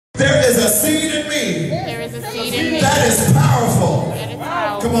seed in me. There is a seed in me. That is powerful. That is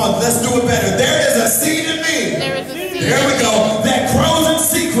powerful. Come on, let's do it better. There is a seed in me. There is a seed There we in go. me. That grows in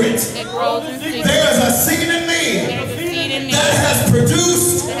secret. That grows in secret. There is a seed in me There is a seed in me. that has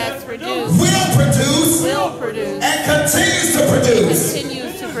produced, That has produced. will produce, Will produce. and continues to produce.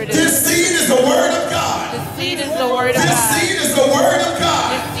 Continues to produce. This seed is the word of God. The seed is the word of This God. seed is the word of God.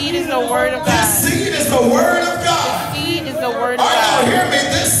 This seed is the word of This God. seed is the word of God. Seed is the word of Are y'all God. hear me?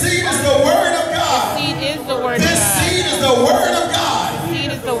 This seed is the word of God. Seed is the word of This God. seed is the word of God.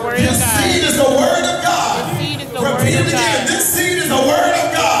 Seed is the word This of God. seed is the word of God. Seed is the word Repeat it of again. God. This seed is the word of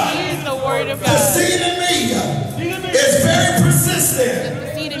God. Seed is the word of The God. seed in me is very persistent. The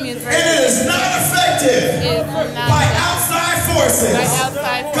seed in me is And very it is not affected It is not by affected outside forces. by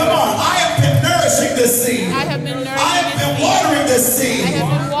outside Come on, forces. I have been nourishing this seed. I have been nourishing I have this been seed. watering this seed. I have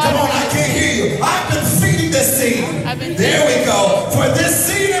been Come on, watering I this can't hear you. I've been feeding this seed. I've been There we feeding go. For this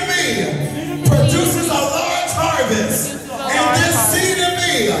seed in me produces a large harvest. And this seed in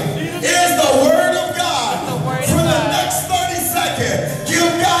me is the word of God. The word of For the God. next 30 seconds, give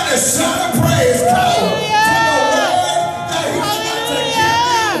God a shout of praise. Go. Hallelujah. For the word that He's about to give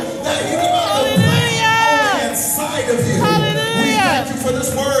you, that He's about to plant on the inside of you. We Hallelujah. thank you for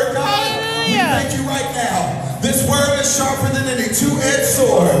this word, God. We Hallelujah. thank you right now. This word is sharper than any two-edged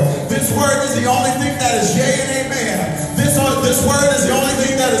sword. This word is the only thing that is yea and amen. This word is the only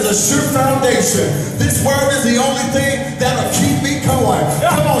thing that is a sure foundation. This word is the only thing that'll keep me going.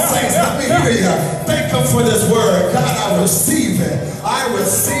 Come on, saints, let me hear you. Thank Him for this word. God, I receive it. I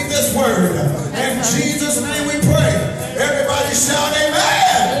receive this word. In Jesus' name we pray. Everybody shout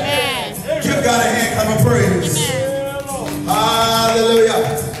amen. Amen. Give God a hand clap of praise. Amen. Hallelujah.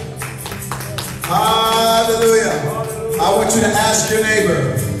 Hallelujah. I want you to ask your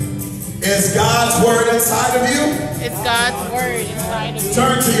neighbor, is God's word inside of you? It's God's word inside of you.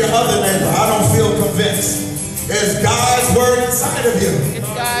 Turn to your other neighbor. I don't feel convinced. Is God's word inside of you? It's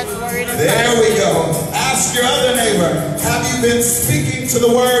God's word inside There of we you. go. Ask your other neighbor, have you been speaking to the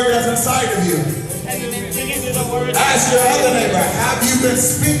word that's inside of you? Have you been speaking to the word? Ask your other neighbor, have you been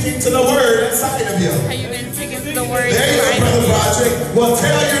speaking to the word inside of you? Have you been speaking to the word There you go, inside Brother of you? Roderick. Well,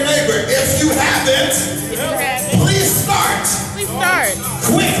 tell your neighbor, if you haven't, If you haven't, please start please start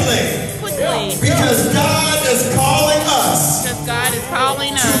quickly. quickly. Because God is calling us Because God is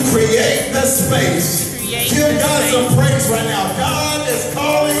calling to us create the space. create Give the God space. some praise right now. God is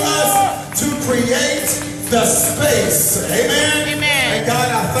calling us to create the space. Amen? Amen. And God,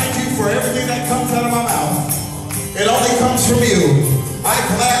 I thank you for everything that comes out of my mouth. It only comes from you. I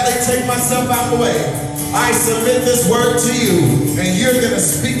gladly take myself out of the way. I submit this word to you, and you're going to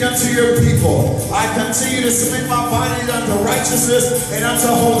speak unto your people. I continue to submit my body unto righteousness and unto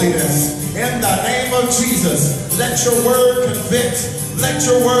holiness. In the name of Jesus, let your word convict. Let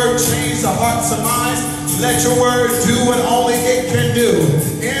your word change the hearts and minds. Let your word do what only it can do.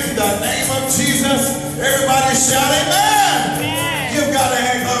 In the name of Jesus, everybody shout amen. Amen. Give God a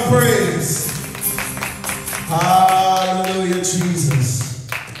hand of praise. Hallelujah, Jesus.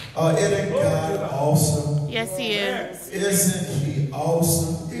 Isn't God awesome? Yes, He is. Isn't He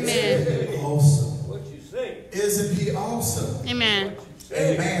awesome? Amen. Isn't He awesome? What you say? Isn't He awesome? Amen.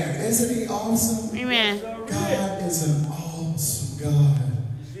 Amen. Isn't He awesome? Amen. God is an awesome God.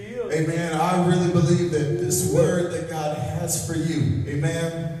 Amen. I really believe that this word that God has for you,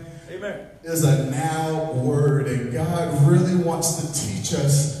 amen, Amen. is a now word. And God really wants to teach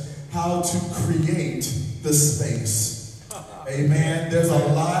us how to create the space. Amen. There's a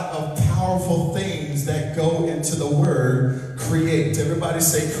lot of powerful things that go into the word create. Everybody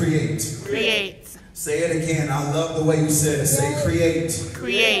say create. Create. Say it again. I love the way you said it. Say create.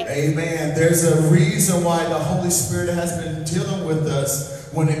 Create. Amen. There's a reason why the Holy Spirit has been dealing with us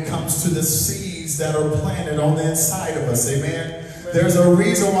when it comes to the seeds that are planted on the inside of us. Amen. There's a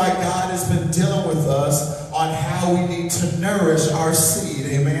reason why God has been dealing with us on how we need to nourish our seed.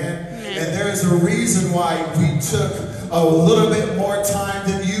 Amen. And there is a reason why we took a little bit more time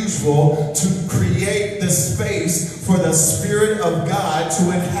than usual to create the space for the Spirit of God to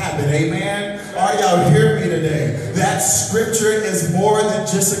inhabit. Amen. Are y'all hear me today? That scripture is more than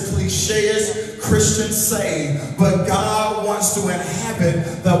just a cliche-ish Christian saying, but God wants to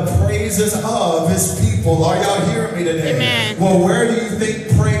inhabit the praises of His people. Are y'all hearing me today? Amen. Well, where do you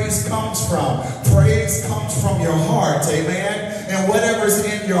think praise comes from? Praise comes from your heart. Amen. And whatever's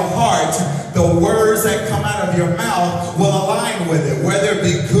in your heart, the words that come out of your mouth will align with it, whether it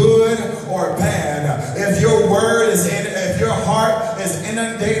be good or bad. If your heart is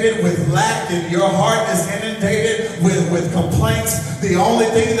inundated with lack, if your heart is inundated with complaints, the only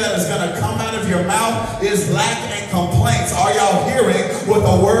thing that is going to come out of your mouth is lack and complaints. Are y'all hearing what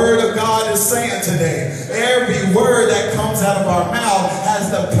the word of God is saying today. Every word that comes out of our mouth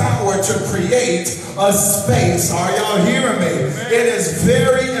has the power to create a space. Are y'all hearing me? It is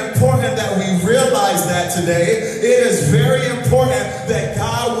very important that we realize that today. It is very important that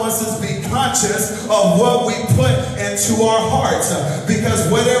God wants us to be conscious of what we put into our hearts. Because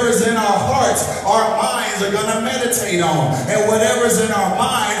whatever's in our hearts, our minds are going to meditate on. And whatever's in our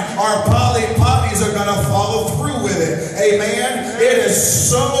mind, our bodies are going to follow through with it. Amen? It is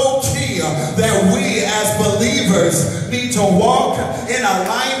so key that we as believers need to walk in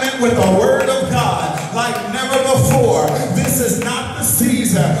alignment with the Word of God like never before. This is not the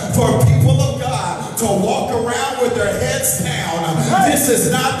season for people of God to walk around with their heads down. This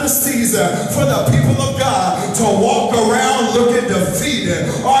is not the season for the people of God to walk around looking defeated.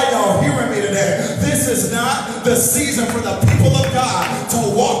 Are y'all hearing me today? This is not the season for the people of God to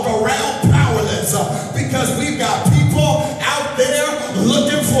walk around powerless, because we've got people out there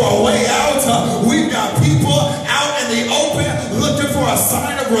looking for a way out. We've got people out in the open looking for a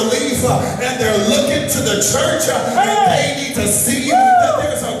sign of relief, and they're looking to the church, and they need to see that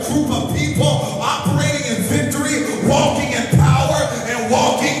there's a group of people operating in victory, walking in power, and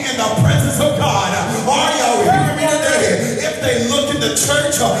walking in the presence of God. Are y'all hearing me today? If they look in the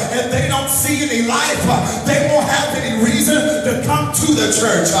church and they don't see any life, they won't have any reason to come to the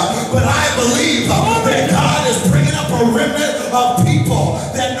church. But I believe that God is bringing up a remnant of people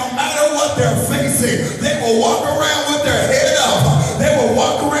that no matter what they're facing, they will walk around with their head up. They will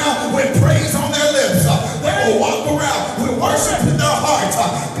walk around with praise on their lips. They will walk around with worship in their hearts,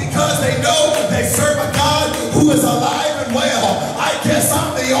 because they know they serve a God who is alive and well. I guess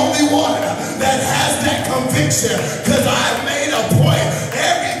I'm the only one that has that conviction, because I've made a point.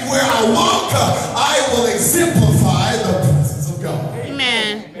 Everywhere I walk, I will exemplify the presence of God.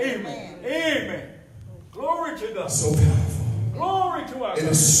 Amen. Amen. Amen. Glory to God. So powerful. Glory to our God. It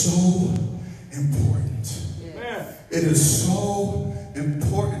is so important. Amen. It is so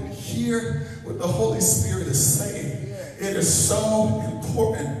important. Hear what the Holy Spirit is saying. It is so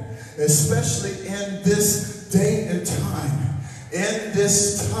important, especially in this day and time. In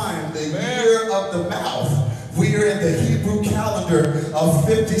this time, the year of the mouth. We are in the Hebrew calendar of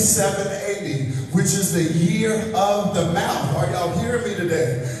 5780, which is the year of the mouth. Are y'all hearing me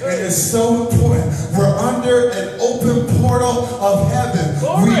today? It is so important. We're under an open portal of heaven.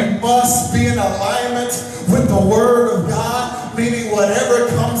 We must be in alignment with the Word of God, meaning whatever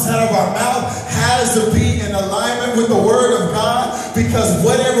comes out of our mouth has to be in alignment with the Word of God, because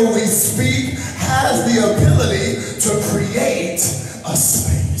whatever we speak has the ability to create a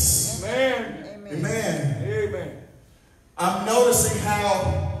space. Amen. Amen. Amen. I'm noticing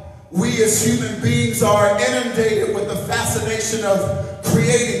how we as human beings are inundated with the fascination of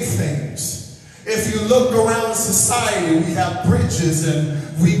creating things. If you look around society, we have bridges and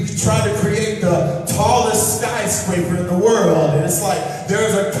we try to create the tallest skyscraper in the world. And it's like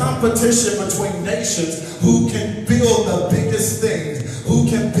there's a competition between nations who can build the biggest things, who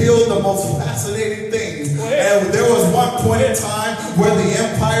can build the most fascinating things. And there was one point in time where the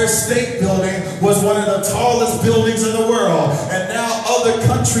Empire State Building was one of the tallest buildings in the world. And now other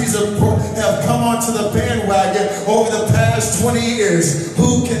countries have come onto the bandwagon over the past 20 years.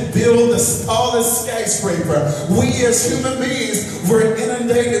 Who can build the tallest skyscraper? We as human beings were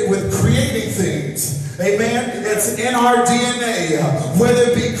inundated with creating things. Amen. It's in our DNA, whether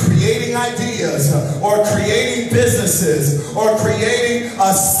it be creating ideas or creating businesses or creating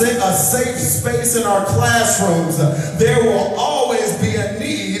a safe space in our classrooms. There will always be a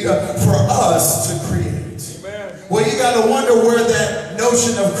need for us to create. Well, you got to wonder where that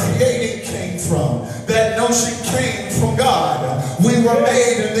notion of creating came from. That notion came from God. We were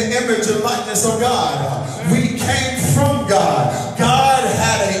made in the image and likeness of God. We came from God. God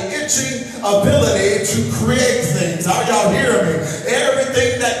had an itching ability to create things. Are y'all hearing me?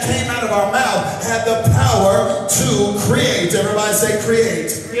 Everything that came out of our mouth had the power to create. Everybody say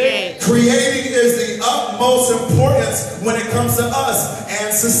create. Create. Creating is the utmost importance when it comes to us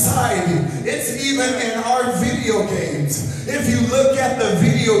and society. It's even in our video games. If you look at the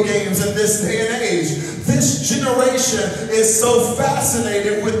video games in this day and age, this generation is so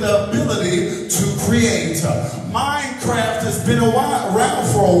fascinated with the ability to create. Minecraft has been around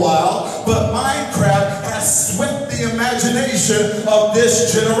for a while, but Minecraft has swept the imagination of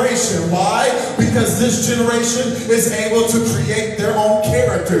this generation. Why? Because this generation is able to create their own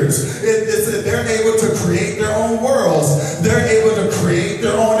characters. They're able to create their own worlds. They're able to create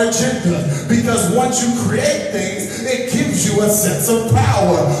their own agenda. Because once you create things, it gives you a sense of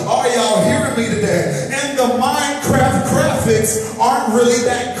power. Are y'all hearing me today? And the Minecraft graphics aren't really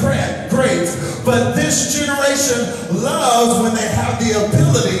that great. But this generation loves when they have the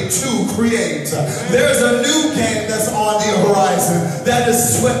ability to create. There's a new game that's on the horizon that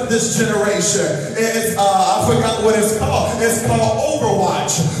has swept this generation. I forgot what it's called. It's called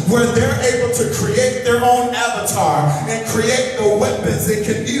Overwatch, where they're able to create their own avatar and create the weapons they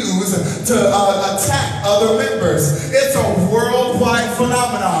can use to attack other members. It's a worldwide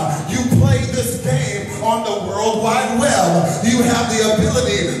phenomenon. You play this game on the World Wide Web. You have the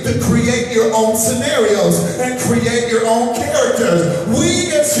ability to create your own scenarios and create your own characters.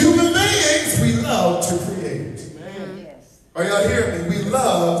 We as human beings, we love to create. Are y'all hearing me? We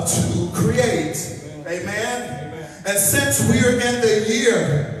love to create. Amen? And since we are in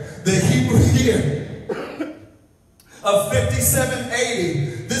the Hebrew year of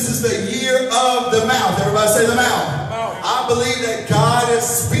 5780, this is the year of the mouth. Everybody say the mouth. I believe that God is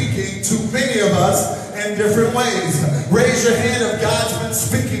speaking to many of us in different ways. Raise your hand if God's been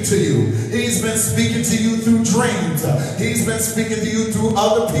speaking to you. He's been speaking to you through dreams. He's been speaking to you through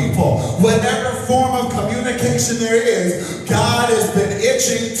other people. Whatever form of communication there is, God has been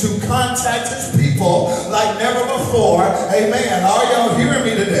itching to contact his people like never before. Amen. Are y'all hearing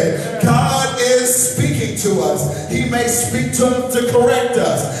me today? God is speaking to us. He may speak to us to correct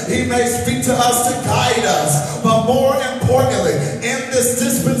us. He may speak to us to guide us. But more importantly, in this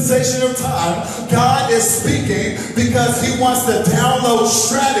dispensation of time, God is speaking because he wants to download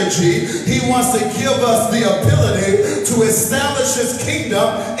strategy. He wants to give us the ability to establish his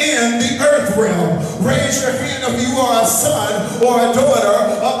kingdom in the earth realm. Raise your hand if you are a son or a daughter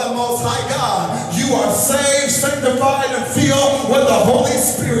of the Most High God. You are saved, sanctified, and filled with the Holy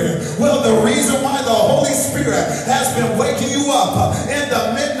Spirit. Well, the reason why the Holy Spirit has been waking you up in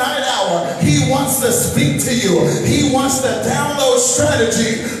the midnight hour, he wants to speak to you. He wants to download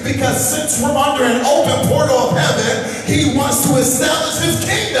strategy because since we're under an open portal of heaven, he wants to establish his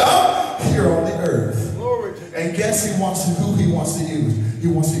kingdom here on the earth. And guess who he wants to use? He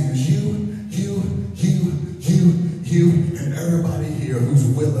wants to use you, and everybody here who's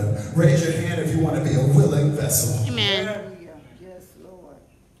willing. Raise your hand if you want to be a willing vessel. Amen. Yes, Lord.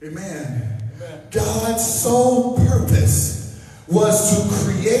 Amen. God's sole purpose was to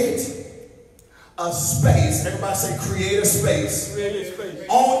create a space. Everybody say create a space. Create a space.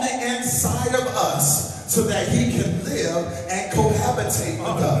 On the inside of us so that he can live and cohabitate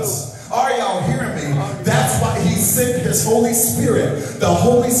with us. Are y'all hearing me? That's why he sent his Holy Spirit. The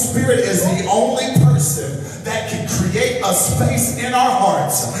Holy Spirit is the only person that can create a space in our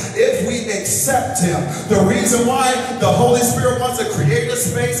hearts if we accept him. The reason why the Holy Spirit wants to create a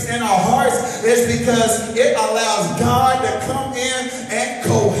space in our hearts is because it allows God to come in and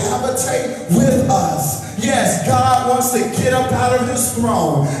cohabitate with us. Yes, God wants to get up out of his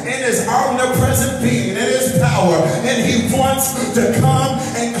throne in his omnipresent being, in his power, and he wants to come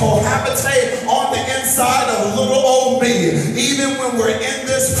and cohabitate on the inside of little old me. Even when we're in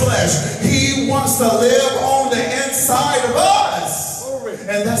this flesh, he wants to live on the inside of us.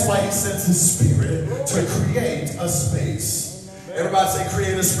 And that's why he sends his Spirit to create a space. Everybody say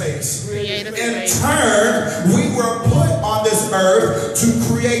create a space. Create a In space. turn, we were put on this earth to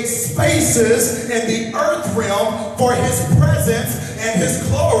create spaces in the earth realm for his presence and his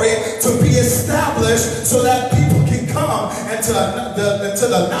glory to be established so that people can come into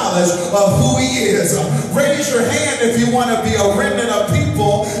the knowledge of who he is. Raise your hand if you want to be a remnant of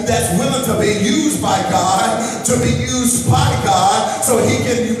people that's willing to be used by God, to be used by God, so he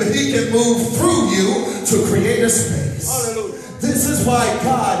can move through you to create a space. Hallelujah. This is why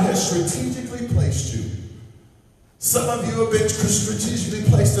God has strategically placed you. Some of you have been strategically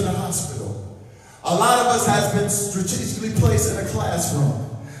placed in a hospital. A lot of us has been strategically placed in a classroom.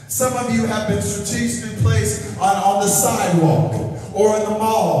 Some of you have been strategically placed on the sidewalk or in the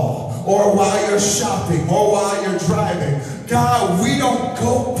mall or while you're shopping or while you're driving. God, we don't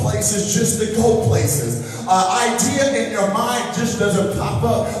go places just to go places. Idea in your mind just doesn't pop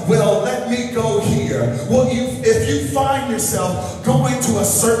up. Well, let me go here. Well, if you find yourself going to a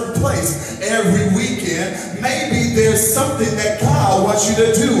certain place every weekend, maybe there's something that God wants you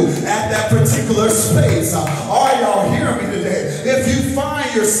to do at that particular space. Are y'all hearing me today? If you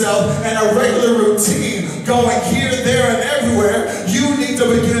find yourself in a regular routine going here, there, and everywhere, you need to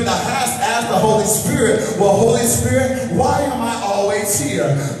begin to ask the Holy Spirit, well, Holy Spirit, why am I always here?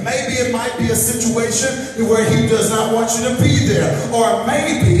 Maybe it might be a situation where he does not want you to be there. Or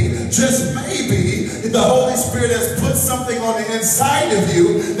maybe, just maybe, the Holy Spirit has put something on the inside of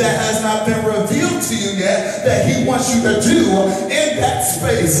you that has not been revealed to you yet that he wants you to do in that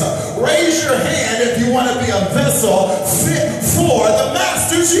space. Raise your hand if you want to be a vessel fit for the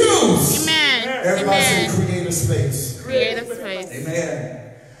Master's use. Amen. Everybody say Amen. create a space. Create a space. Amen.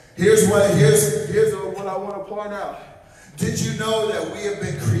 Here's what I want to point out. Did you know that we have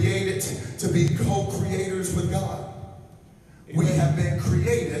been created be co-creators with God. We have been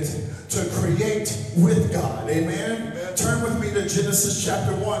created to create with God. Amen? Turn with me to Genesis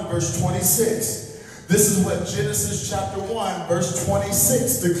chapter 1, verse 26. This is what Genesis chapter 1, verse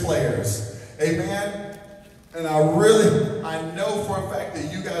 26 declares. Amen? And I know for a fact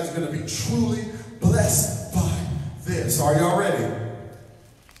that you guys are going to be truly blessed by this. Are y'all ready?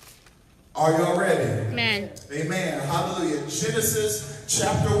 Are y'all ready? Amen. Amen. Hallelujah. Genesis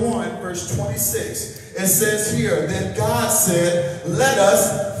chapter 1, verse 26. It says here, then God said, let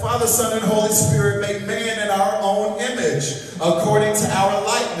us, Father, Son, and Holy Spirit, make man in our own image, according to our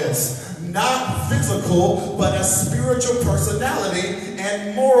likeness. Not physical, but a spiritual personality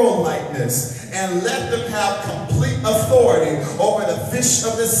and moral likeness. And let them have complete authority over the fish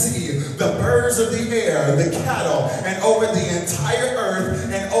of the sea, the birds of the air, the cattle, and over the entire earth,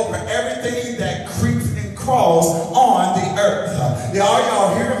 and over everything that creeps and crawls on the earth.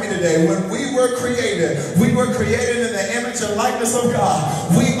 Y'all hear me today? When we were created in the image and likeness of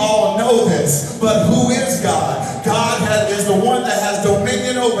God. We all know this, but who is God? God is the one that has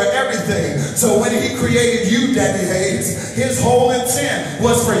dominion over everything. So when he created you, Daddy Hayes, his whole intent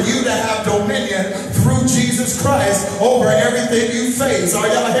was for you to have dominion through Jesus Christ over everything you face. Are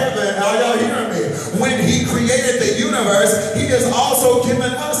y'all hearing me? When he created the universe, he has also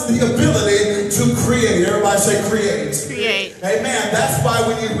given us the ability to create. Everybody say create. Create. Amen. That's why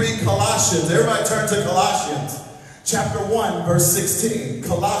when you read Colossians, everybody turn to Colossians chapter 1, verse 16.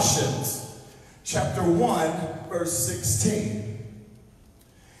 Colossians chapter 1, verse 16.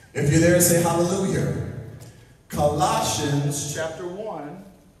 If you're there, say hallelujah. Colossians chapter 1,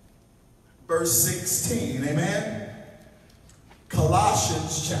 verse 16. Amen.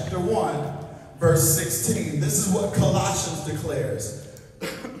 Colossians chapter 1, verse 16. This is what Colossians declares.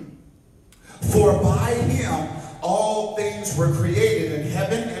 For by him all things were created in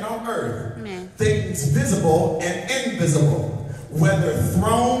heaven and on earth, Amen. Things visible and invisible, whether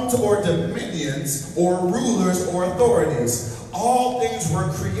thrones or dominions or rulers or authorities. All things were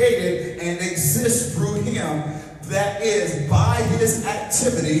created and exist through him, that is, by his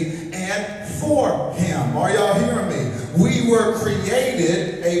activity and for him. Are y'all hearing me? We were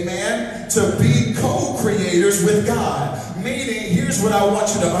created, amen, to be co-creators with God. Meaning, here's what I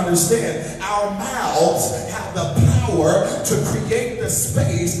want you to understand. Our mouths have the power to create the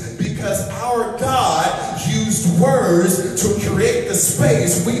space because our God used words to create the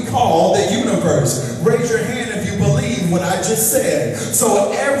space we call the universe. Raise your hand if you believe what I just said.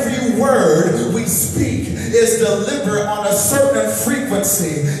 So every word we speak is delivered on a certain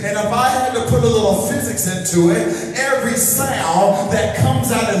frequency. And if I had to put a little physics into it, every sound that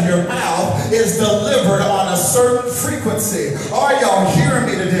comes out of your mouth is delivered on a certain frequency. Are y'all hearing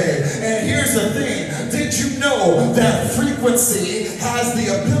me today? And here's the thing. Did you know that frequency has the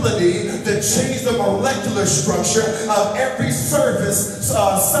ability to change the molecular structure of every substance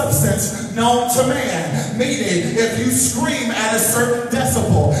known to man? Meaning, if you scream at a certain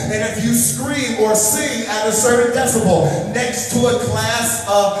decibel, and if you scream or sing at a certain decibel next to a glass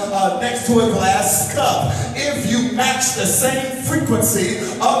cup, if you match the same frequency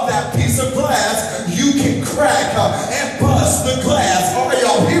of that piece of glass, you can crack and bust the glass. Are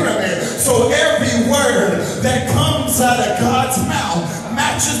y'all hearing me? So every word that comes out of God's mouth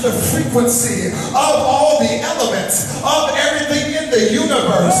matches the frequency of all the elements of everything in the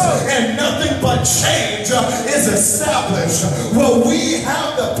universe, and nothing but change is established. Well, we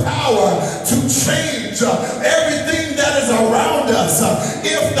have the power to change everything that is around us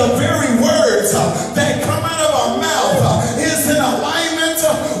if the very words that come out of our mouth is in alignment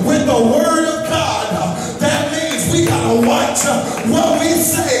with the word of God. That means we gotta watch what we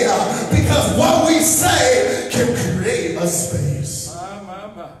say, because what we say can create a space.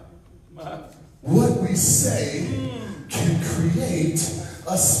 What we say can create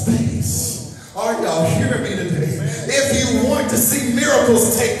a space. Are y'all hearing me today? If you want to see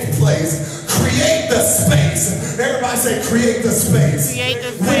miracles take place, create the space. Everybody say create the space. Create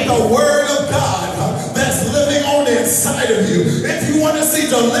the space. With the word of God that's living on the inside of you. If you want to see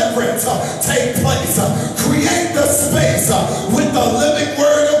deliverance take place, create the space with the living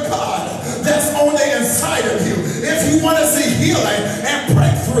word of God that's on the inside of you. If you want to see healing and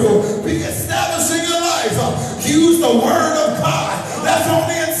breakthrough be established in your life, use the word of God that's on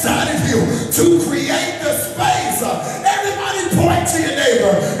the inside of you to create the space. Everybody point to your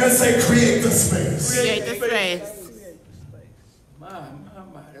neighbor and say, create the space. Create the space. My,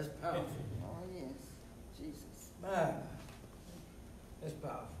 that's powerful. Oh, yes. Jesus. My, that's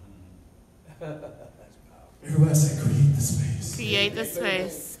powerful. That's powerful. Everybody say, create the space. Create the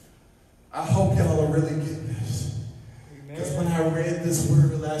space. I hope y'all are really getting this. Because when I read this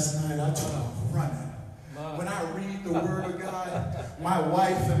word last night, I took off running. When I read the word of God, my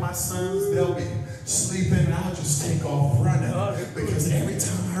wife and my sons, they'll be sleeping and I'll just take off running. Because every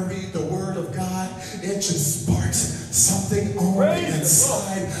time I read the word of God, it just sparks something on the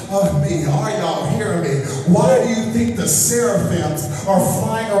inside of me. Are y'all hearing me? Why do you think the seraphims are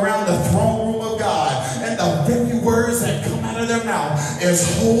flying around the throne room of God and the very words that come out of their mouth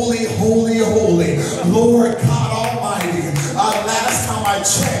is holy, holy, holy, Lord God Almighty? Last time I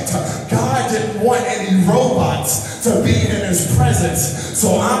checked, God didn't want any robots to be in his presence.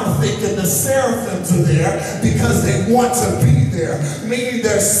 So I'm thinking the seraphims are there because they want to be there. Meaning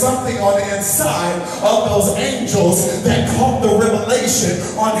there's something on the inside of those angels that caught the revelation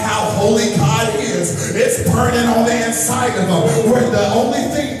on how holy God is. It's burning on the inside of them, where the only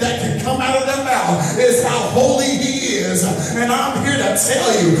thing that can come out of their mouth is how holy he is. And I'm here to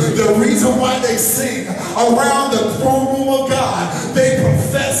tell you the reason why they sing around the throne room of God. They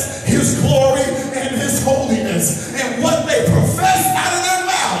profess his glory and his holiness. And what they profess out of their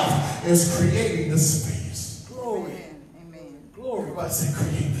mouth is creating the space. Glory. Amen. Glory. Everybody say,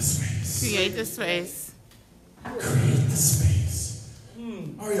 create the space. Create the space. Create the space.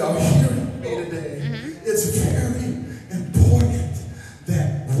 Are y'all hearing me today? It's very important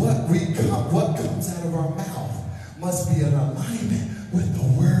that what comes out of our mouth must be in alignment with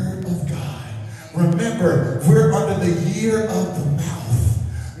the word of God. Remember, we're under the year of the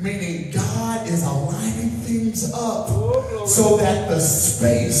mouth, meaning God is aligning things up so that the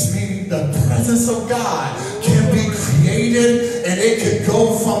space, meaning the presence of God, can be created and it can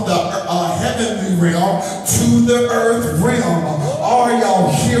go from the heavenly realm to the earth realm. Are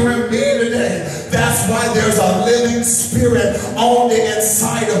y'all hearing me today? That's why there's a living spirit on the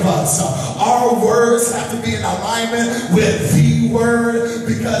inside of us. Our words have to be in alignment with the word,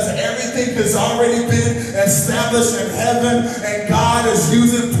 because everything has already been established in heaven, and God is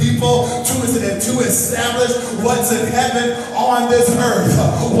using people to establish what's in heaven on this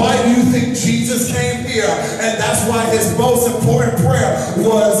earth. Why do you think Jesus came here? And that's why his most important prayer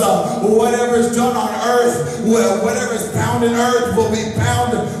was whatever is done on earth, whatever is bound in earth will be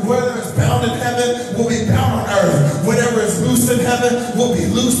bound, whatever is bound in heaven will be bound on earth. Whatever is loosed in heaven will be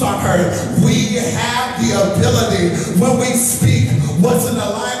loosed on earth. We have the ability, when we speak what's in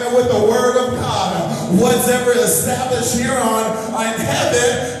alignment with the word of God, what's ever established here on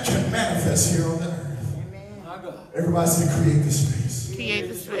heaven can manifest here on the earth. Amen. Everybody say, create the space. Create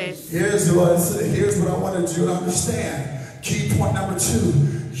the space. Here's what I want you to understand. Key point number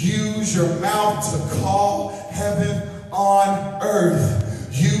 2. Use your mouth to call heaven on earth.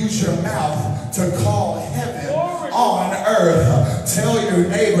 Use your mouth to call heaven on earth. Tell your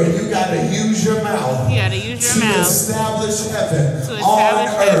neighbor you got to use your mouth. You got to use your to mouth establish heaven, to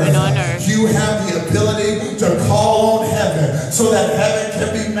establish heaven on earth. You have the ability to call on heaven so that heaven can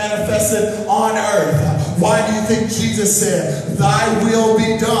be manifested on earth. Why do you think Jesus said, thy will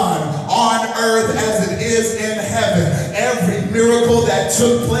be done on earth as it is in heaven? Every miracle that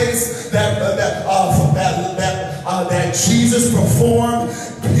took place, that Jesus performed,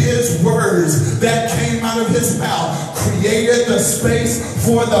 his words that came out of his mouth created the space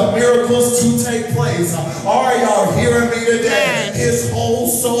for the miracles to take place. Are y'all hearing me today? His whole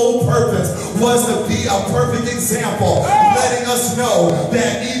sole purpose was to be a perfect example, letting us know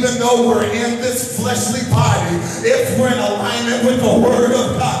that even though we're in this fleshly body, if we're in alignment with the word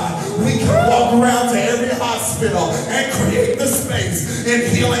of God, we can walk around to every hospital and create the space and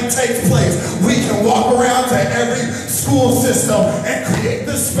healing takes place. We can walk around to every school system and create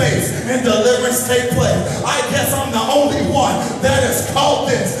the space and deliverance take place. I guess I'm the only one that has called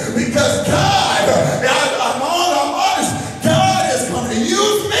this, because God, I'm honest, God is going to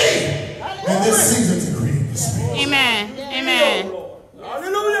use me in this season to create the space. Amen. Amen.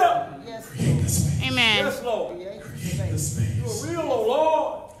 Hallelujah. Create the space. Amen. Yes, Lord. Create the space. You're real, oh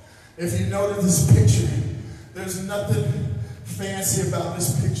Lord. If you notice this picture, there's nothing fancy about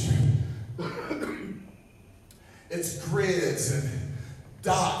this picture. It's grids and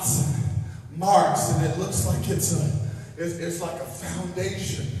dots and marks, and it looks like it's like a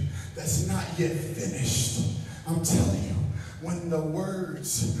foundation that's not yet finished. I'm telling you, when the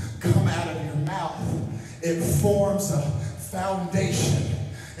words come out of your mouth, it forms a foundation.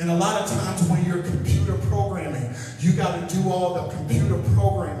 And a lot of times when you're computer programming, you got to do all the computer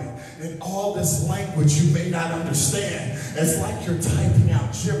programming and all this language you may not understand. It's like you're typing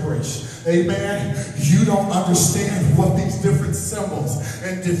out gibberish. Amen. You don't understand what these different symbols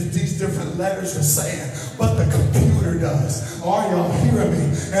and these different letters are saying, but the computer does. Are y'all hearing me?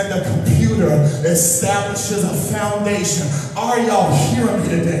 And the computer establishes a foundation. Are y'all hearing me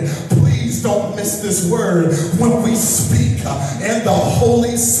today? Please Please don't miss this word when we speak in the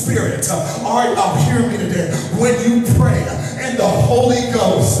Holy Spirit. Are y'all hearing me today? When you pray in the Holy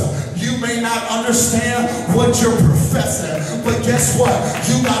Ghost, you may not understand what you're professing, but guess what?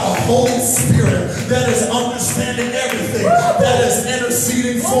 You got a Holy Spirit that is understanding everything, that is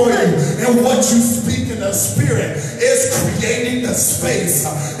interceding for you. And what you speak in the Spirit is creating the space.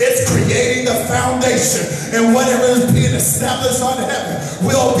 It's creating the foundation. And whatever is being established on heaven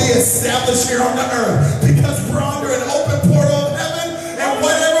will be established here on the earth, because we're under an open portal of heaven, and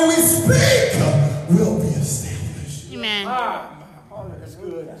whatever we speak will be established. Amen. That's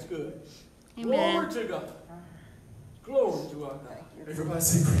good. That's good. Amen. Glory to God. Glory to our God. Everybody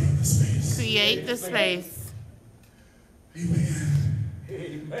say, create the space. Create the space. Amen.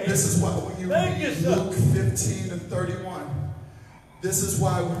 Amen. This is why when you read Luke 15 and 31, this is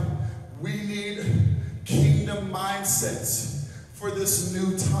why we need kingdom mindsets for this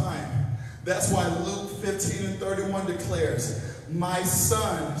new time. That's why Luke 15 and 31 declares, my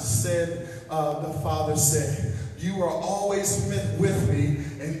son, said, the Father said, you are always with me,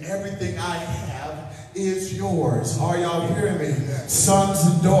 and everything I have is yours. Are y'all hearing me? Sons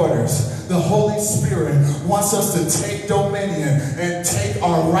and daughters, the Holy Spirit wants us to take dominion and take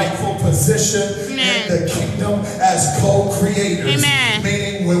our rightful position in the kingdom as co-creators.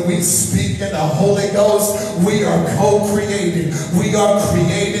 Meaning when we speak in the Holy Ghost, we are co-creating. We are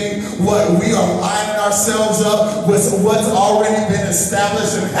creating what we are lining ourselves up with what's already been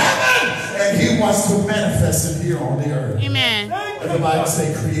established in heaven. And he wants to manifest it here on the earth. Amen. Everybody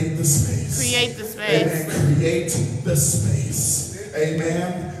say, create the space. Create the space. Amen. Create the space.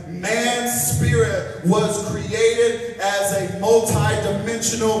 Amen. Man's spirit was created as a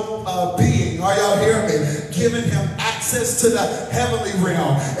multi-dimensional being. Are y'all hearing me? Giving him access to the heavenly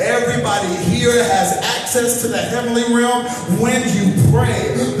realm. Everybody here has access to the heavenly realm. When you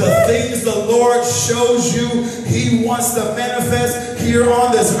pray, the things the Lord shows you, he wants to manifest here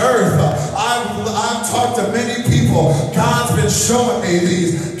on this earth. I've talked to many people. God's been showing me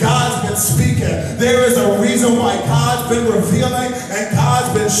these. God's been speaking. There is a reason why God's been revealing and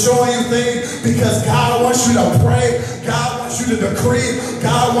God's been showing you things, because God wants you to pray. God wants you to decree.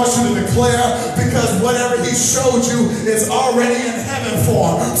 God wants you to declare, because whatever he showed you is already in heaven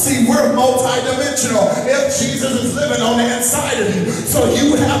form. See, we're multi-dimensional if Jesus is living on the inside of you. So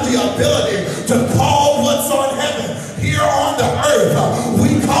you have the ability to call what's on heaven here on the earth.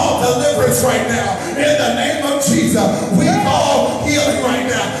 We call deliverance right now in the name of Jesus. We call healing right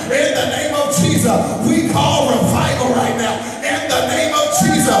now in the name of Jesus. We call revival right now in the name of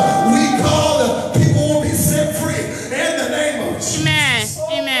Jesus. We call the people will be set free in the name of Jesus. Amen.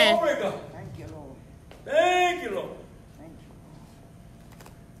 Amen. Thank you, Lord. Thank you, Lord. Thank you.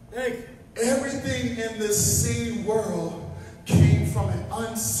 Thank you. Everything in this seen world came from an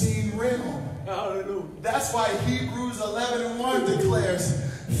unseen realm. Hallelujah. That's why Hebrews 11:1 declares,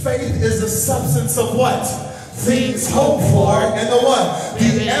 faith is the substance of what? Things hoped for, and the what?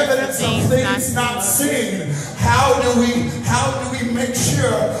 The evidence of things not seen. How do we make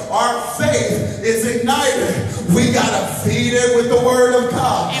sure our faith is ignited? We gotta feed it with the word of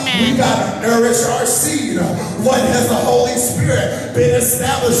God. Amen. We gotta nourish our seed. What has the Holy Spirit been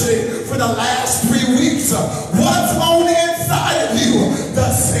establishing for the last 3 weeks? What's on the inside of you?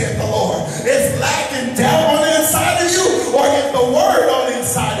 Thus saith the Lord. Is lacking down on the inside of you, or is the word on the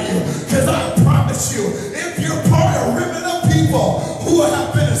inside of you? Because I promise you, if you're part of a remnant of people who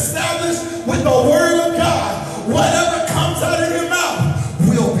have been established with the word of God, whatever comes out of your mouth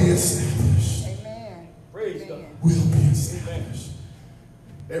will be established. Amen. Praise God. Will be established.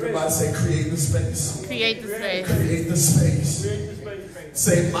 Everybody say, create the space. Create the space. Create the space. Create the space.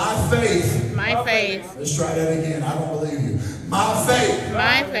 Say, my faith. My faith. Let's try that again. I don't believe you. My faith.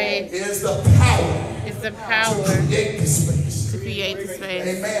 My faith Is the power. is the To power create the space. to create the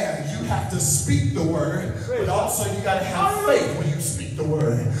space. Amen. You have to speak the word, but also you got to have faith when you speak the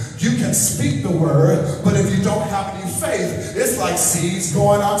word. You can speak the word, but if you don't have any faith, it's like seeds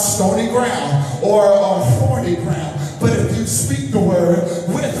going on stony ground or on thorny ground. But if you speak the word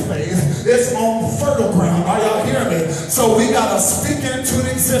with faith, it's on fertile ground. Are y'all hearing me? So we got to speak it into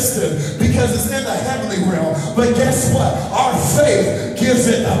existence because it's in the heavenly realm. But guess what? Our faith gives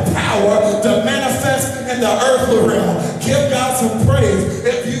it the power to manifest in the earthly realm. Give God some praise.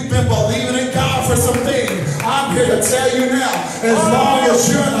 If you've been believing in God for some things, I'm here to tell you now, as long as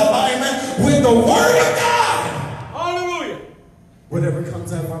you're in alignment with the word of God, Hallelujah. whatever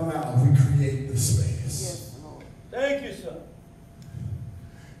comes out of our mouth, we create the space. Yes, Lord. Thank you, sir.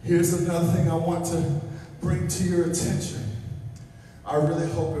 Here's another thing I want to bring to your attention. I really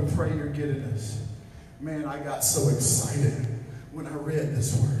hope and pray you're getting this. Man, I got so excited when I read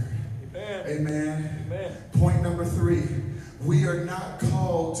this word. Amen. Amen. Amen. Point number 3. We are not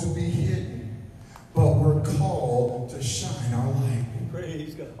called to be hidden, but we're called to shine our light.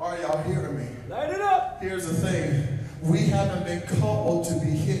 Praise God. Are y'all hearing me? Light it up. Here's the thing. We haven't been called to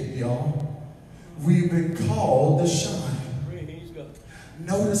be hidden, y'all. We've been called to shine. Praise God.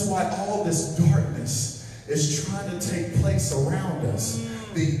 Notice why all this darkness is trying to take place around us.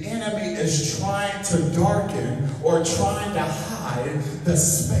 The enemy is trying to darken or trying to hide the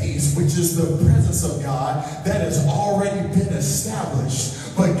space, which is the presence of God that has already been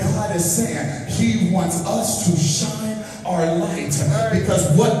established. But God is saying He wants us to shine our light.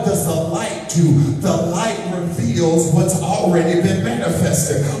 Because what does the light do? The light reveals what's already been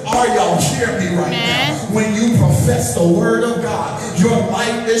manifested. Are y'all hearing me right now? When you profess the word of God, your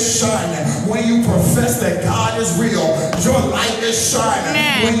light is shining. When you profess that God is real, your light is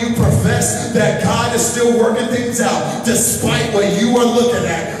shining. When you profess that God is still working things out, despite what you are looking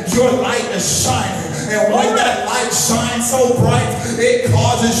at, your light is shining. And when that light shines so bright, it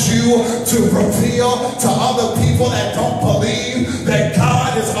causes you to reveal to other people that don't believe that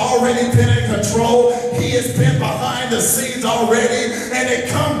God has already been in control. He has been behind the scenes already. And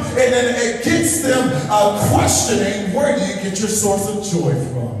it gets them questioning, where do you get your source of joy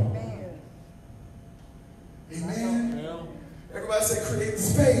from? Amen. Yeah. Everybody say, create the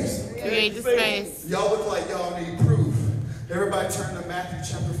space. Create the space. Y'all look like y'all need proof. Everybody turn to Matthew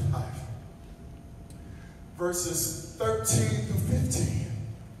chapter 5. Verses 13 through 15.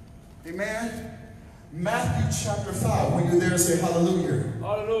 Amen. Matthew chapter 5. When you're there, say hallelujah.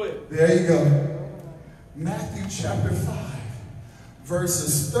 Hallelujah. There you go. Matthew chapter 5.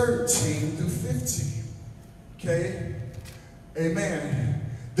 Verses 13 through 15. Okay? Amen.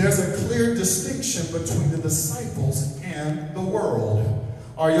 There's a clear distinction between the disciples and the world.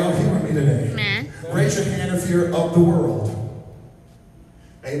 Are y'all hearing me today? Amen. Raise your hand if you're of the world.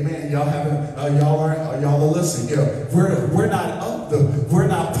 Amen. Y'all haven't. Y'all are listening. Yeah, we're not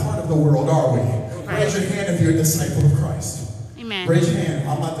part of the world, are we? Raise your hand if you're a disciple of Christ. Amen. Raise your hand.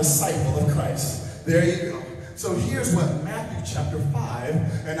 I'm a disciple of Christ. There you go. So here's what Matthew chapter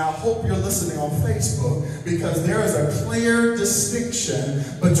 5, and I hope you're listening on Facebook, because there is a clear distinction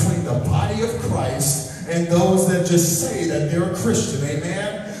between the body of Christ and those that just say that they're a Christian.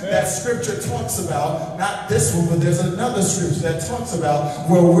 Amen. That scripture talks about, not this one, but there's another scripture that talks about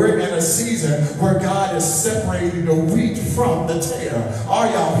where we're in a season where God is separating the wheat from the tare.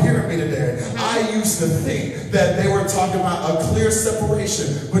 Are y'all hearing me today? I used to think that they were talking about a clear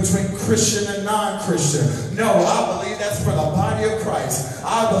separation between Christian and non-Christian. No, I believe that's for the body of Christ.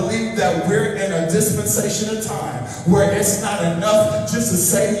 I believe that we're in a dispensation of time where it's not enough just to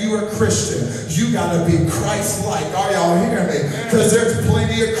say you're a Christian. You got to be Christ-like. Are y'all hearing me? Because there's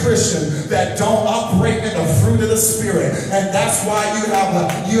plenty of Christians that don't operate in the fruit of the Spirit. And that's why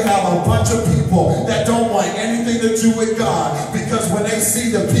you have a bunch of people that don't want anything to do with God. Because when they see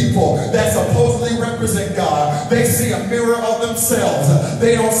the people that supposedly represent God, they see a mirror of themselves.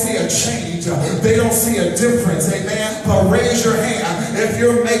 They don't see a change. They don't see a difference. Amen. But raise your hand if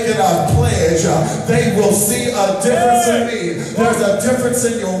you're making a pledge. They will see a difference in me. There's a difference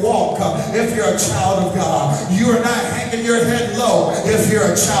in your walk if you're a child of God. You are not hanging your head low if you're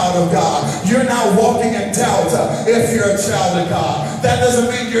a child of God. You're not walking in doubt if you're a child of God. That doesn't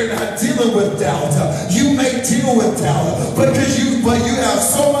mean you're not dealing with doubt. You may deal with doubt, but you have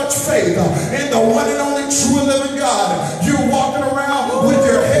so much faith in the one and only true and living God. You're walking around with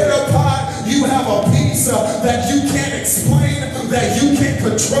your head up high. You have a peace that you can't explain, that you can't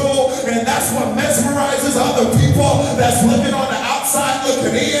control, and that's what mesmerizes other people that's looking on the outside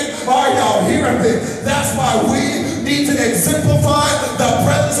looking in. Are y'all hearing me? That's why we need to exemplify the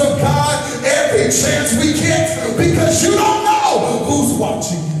presence of God every chance we get, because you don't know who's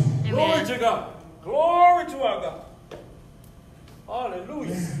watching you. Glory to God. Glory to our God.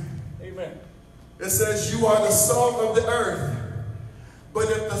 Hallelujah. Amen. It says you are the salt of the earth. But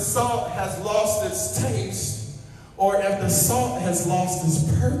if the salt has lost its taste, or if the salt has lost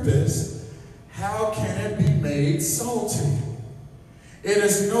its purpose, how can it be made salty? It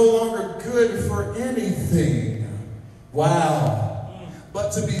is no longer good for anything. Wow.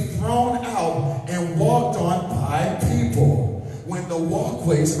 But to be thrown out and walked on by people when the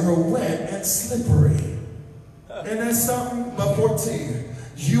walkways are wet and slippery. And that's something. But 14.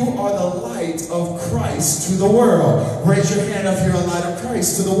 You are the light of Christ to the world. Raise your hand if you're a light of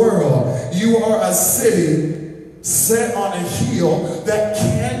Christ to the world. You are a city set on a hill that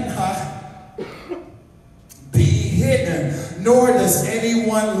cannot be hidden, nor does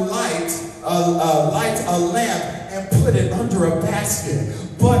anyone light a lamp and put it under a basket,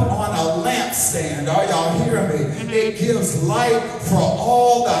 but on a lamp lampstand, are y'all hearing me? It gives light for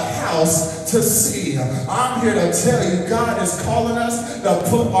all the house to see. I'm here to tell you, God is calling us to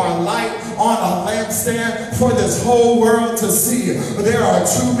put our light on a lampstand for this whole world to see. There are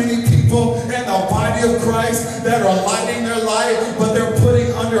too many people in the body of Christ that are lighting their light, but they're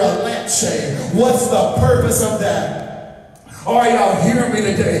putting under a lampshade. What's the purpose of that? Are y'all hearing me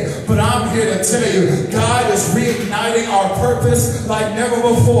today? But I'm here to tell you, God is reigniting our purpose like never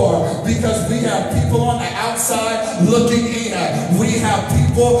before, because we have people on the outside looking in. We have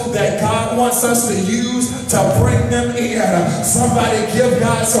people that God wants us to use to bring them in. Somebody give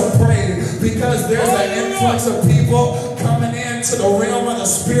God some praise, because there's an influx of people coming into the realm of the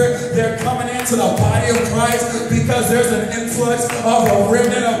Spirit. They're coming into the body of Christ because there's an influx of a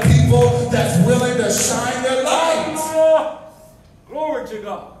remnant of people that's willing to shine their light. Glory to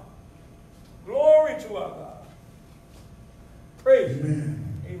God. Glory to our God. Praise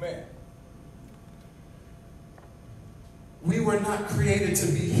Him. Amen. We were not created to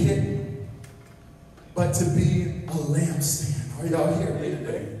be hidden, but to be a lampstand. Are y'all hearing me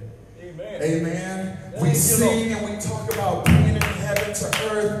today? Amen. Amen. We sing and we talk about bringing heaven to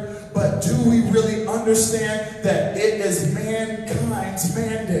earth, but do we really understand that it is mankind's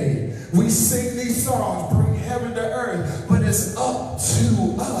mandate? We sing these songs, bring heaven to earth, but it's up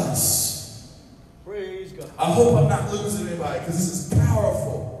to us. Praise God. I hope I'm not losing anybody, because this is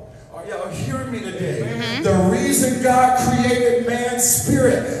powerful. Are y'all hearing me today? The reason God created man's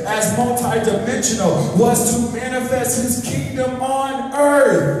spirit as multidimensional was to manifest His kingdom on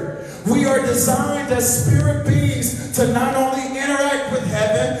earth. We are designed as spirit beings to not only interact with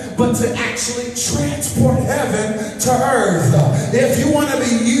heaven, but to actually transport heaven to earth. If you want to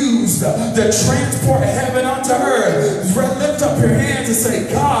be used to transport heaven onto earth, lift up your hands and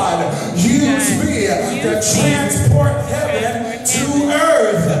say, God, use me to transport heaven to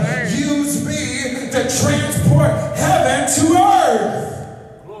earth. Use me to transport heaven to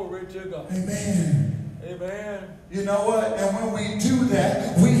earth. Glory to God. Amen. Amen. You know what? And when we do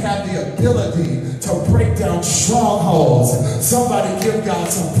that, we have the ability to break down strongholds. Somebody give God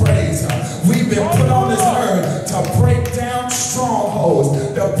some praise. We've been put on this earth to break down strongholds,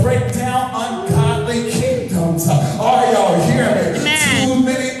 to break down ungodly kingdoms. Are y'all hearing me? Amen. Too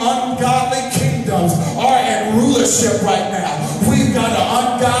many ungodly kingdoms are in rulership right now. We've got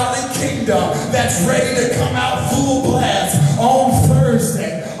an ungodly kingdom that's ready to come out full blast on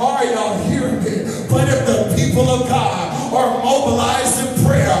Thursday. Are y'all hearing me? But if the people of God are mobilized in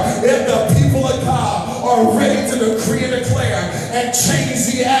prayer, if the people of God are ready to decree and declare and change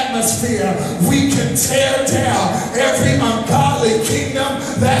the atmosphere, we can tear down every ungodly kingdom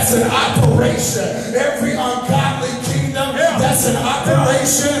that's in operation. Every ungodly kingdom that's in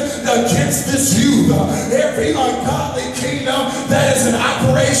operation against this youth. Every ungodly kingdom that is in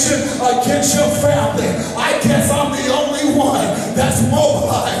operation against your family. I guess I'm the only one that's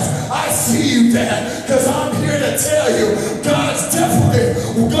mobilized. I see you, Dad, because I'm here to tell you, God's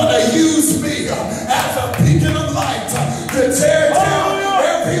definitely going to use me as a beacon of light to tear down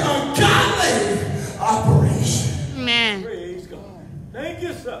every ungodly operation. Amen. Praise God. Thank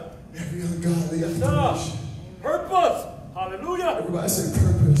you, sir. Every ungodly Sir. operation. Purpose. Hallelujah. Everybody say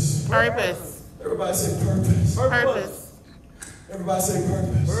purpose. Purpose. Everybody say purpose. Purpose. Everybody say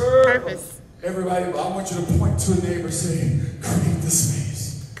purpose. Purpose. Everybody, I want you to point to a neighbor and say, create the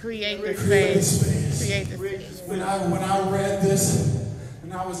space. Create the Create the space. space. Create the space. When I read this,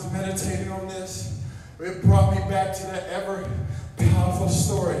 when I was meditating on this, it brought me back to that ever powerful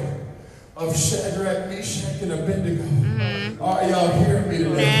story of Shadrach, Meshach, and Abednego. Are y'all hearing me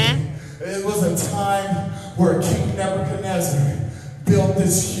today? It was a time where King Nebuchadnezzar built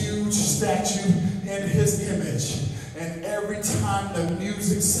this huge statue in his image. And every time the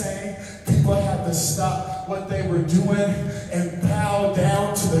music sang, people had to stop what they were doing and bow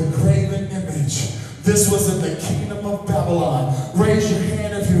down to the graven image. This was in the kingdom of Babylon. Raise your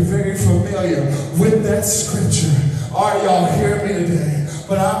hand if you're very familiar with that scripture. Are y'all hearing me today?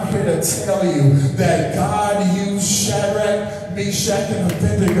 But I'm here to tell you that God used Shadrach, Meshach, and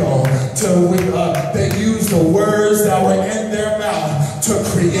Abednego they used the words that were in their mouth to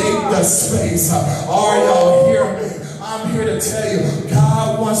create the space. Are y'all hearing me? I'm here to tell you,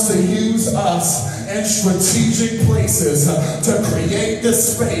 God wants to use us in strategic places to create the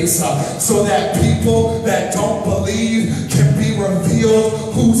space so that people that don't believe can be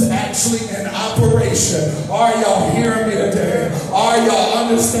revealed who's actually in operation. Are y'all hearing me today? Are y'all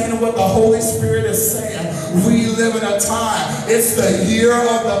understanding what the Holy Spirit is saying? We live in a time, it's the year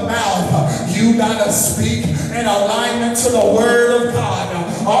of the mouth. You gotta speak in alignment to the word of God.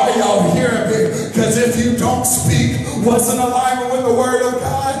 Are y'all hearing me? Because if you don't speak what's in alignment with the word of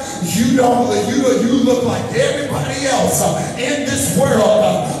God, you You look like everybody else in this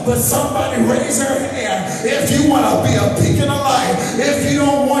world, but somebody raise their hand if you want to be a beacon of light, if you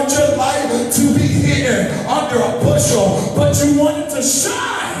don't want your light to be hidden under a bushel, but you want it to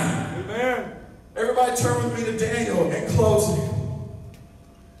shine. Amen. Everybody turn with me to Daniel in closing.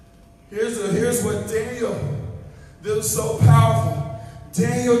 Here's what Daniel, this is so powerful.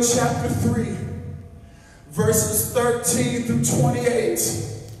 Daniel chapter 3, verses 13 through 28.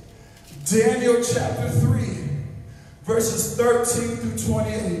 Daniel chapter 3, verses 13 through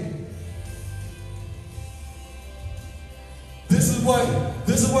 28. This is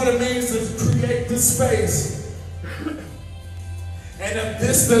what it means to create this space. And if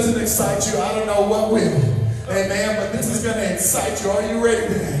this doesn't excite you, I don't know what will. Amen. But this is going to excite you. Are you ready,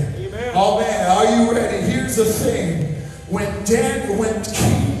 man? Amen. Oh man, are you ready? Here's the thing. When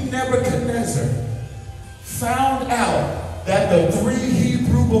King Nebuchadnezzar found out that the 3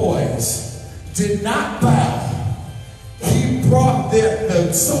 Hebrew boys did not bow, he brought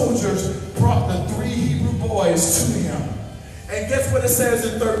the soldiers brought the 3 Hebrew boys to him. And guess what it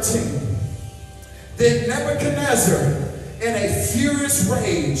says in 13? Then Nebuchadnezzar, in a furious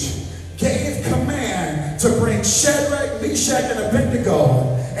rage, gave command to bring Shadrach, Meshach, and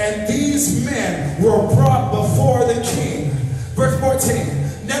Abednego, and these men were brought before the king. Verse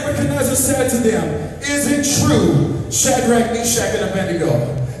 14, Nebuchadnezzar said to them, "Is it true, Shadrach, Meshach, and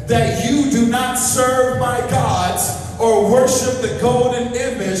Abednego, that you do not serve my gods or worship the golden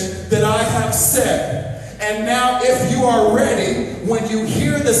image that I have set? And now if you are ready, when you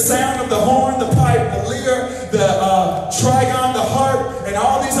hear the sound of the horn, the pipe, the lyre, the trigon, the harp, and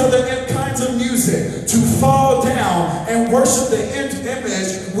all these other kinds of music, to fall down and worship the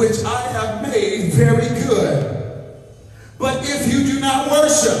image which I have made very good. But if you do not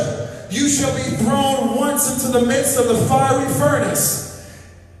worship, you shall be thrown once into the midst of the fiery furnace.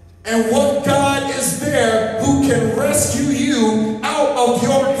 And what God is there who can rescue you out of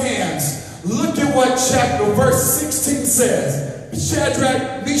your hands?" Look at what verse 16 says.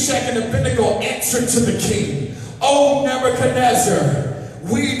 Shadrach, Meshach, and Abednego answered to the king, "O Nebuchadnezzar,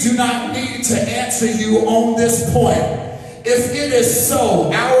 we do not need to answer you on this point. If it is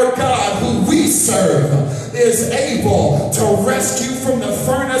so, our God who we serve is able to rescue from the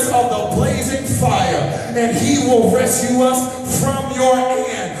furnace of the blazing fire, and he will rescue us from your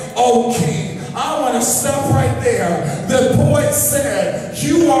hand, O king." I want to stop right there. The boys said,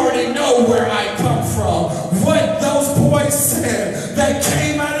 "You already know where I come from." What those boys said that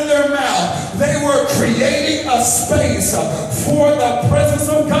came out of their mouth, they were creating a space for the presence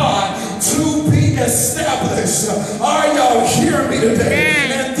of God to be established. Are y'all hearing me today?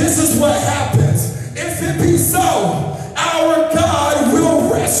 And this is what happens. If it be so, our God will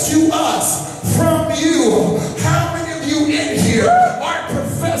rescue us from you. How many of you in here are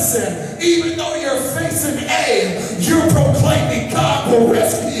professing, even though you're facing A, you're proclaiming God will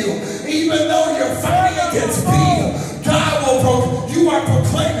rescue you? Even though you're fighting against B, you are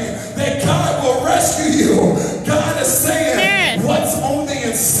proclaiming that God will rescue you. God is saying what's on the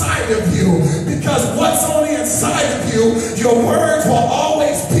inside of you, because what's on the inside of you, your words will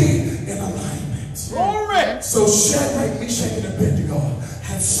always be in alignment. Glory. So Shadrach, Meshach, and Abednego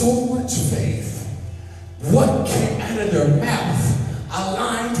had so much faith. What came out of their mouth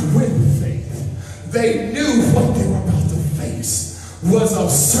aligned with faith. They knew what they were about to face was a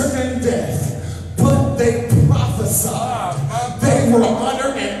certain death, but they prophesied. They were under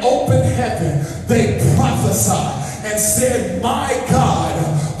an open heaven. They prophesied and said, "My God,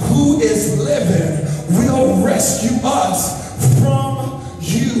 who is living, will rescue us from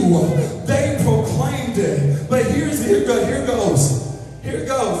you." They proclaimed it. But here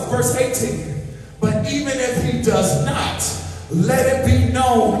goes, verse 18. "But even if he does not, let it be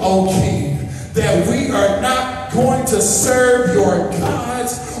known, O king, that we are not going to serve your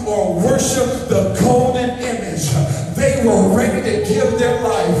gods or worship the golden image." They were ready to give their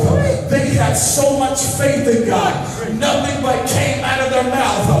life. They had so much faith in God. Nothing but came out of their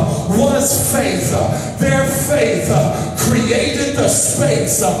mouth was faith. Their faith created the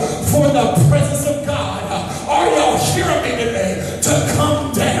space for the presence of God. Are y'all hearing me today? To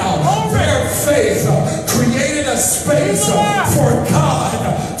come down. Their faith created a space for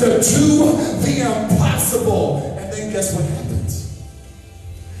God to do the impossible. And then guess what happens?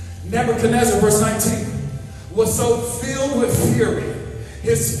 Nebuchadnezzar, verse 19, was so filled with fury,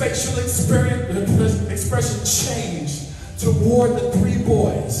 his facial expression changed toward the 3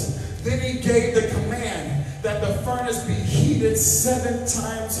 boys. Then he gave the command that the furnace be heated 7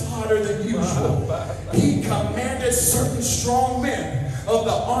 times hotter than usual. He commanded certain strong men of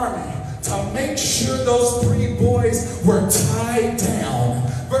the army to make sure those 3 boys were tied down.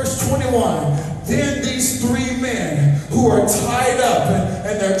 Verse 21. Then these three men who are tied up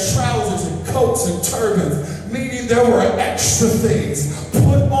and their trousers and coats and turbans, meaning there were extra things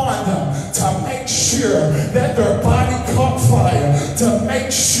put on them to make sure that their body caught fire, to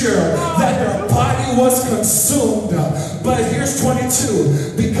make sure that their body was consumed. But here's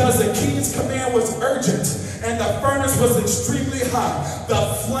 22. Because the king's command was urgent and the furnace was extremely hot, the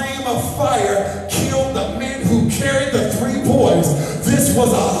flame of fire killed the men who carried the three boys. This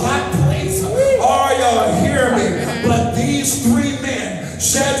was a hot place. Are y'all hear me? But these three men,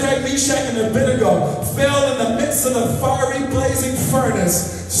 Shadrach, Meshach, and Abednego, fell in the midst of the fiery blazing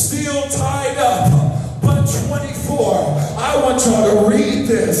furnace, still tied up. But 24, I want y'all to read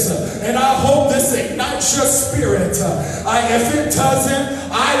this, and I hope this ignites your spirit. If it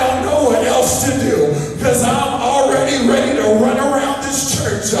doesn't, I don't know what else to do, because I'm already ready to run around this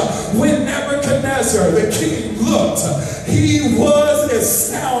church. When Nebuchadnezzar, the king, looked, he was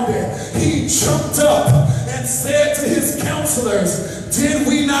astounded. He jumped up and said to his counselors, did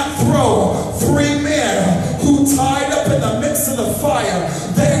we not throw three men who tied up in the midst of the fire?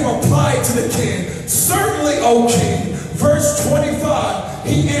 They replied to the king, certainly, O king. Verse 25,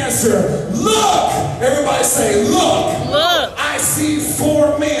 he answered, look. Everybody say, look. Look. I see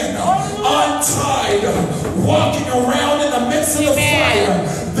four men untied, walking around in the midst of the fire.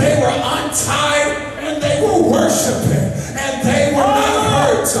 They were untied and they were worshiping, and they were not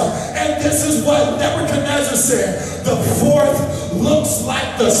hurt. And this is what Nebuchadnezzar said. The fourth looks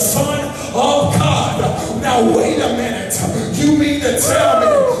like the Son of God. Now wait a minute. You mean to tell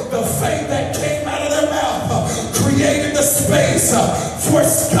me the faith that came out of their mouth created the space for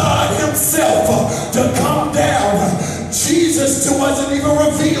God himself to come down? Jesus wasn't even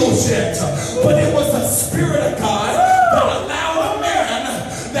revealed yet, but it was the Spirit of God that allowed a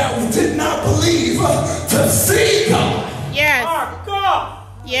man that did not believe to see God. Yes. Our God.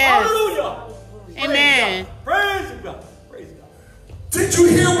 Yes. Hallelujah. Amen. Praise God. Praise God. Did you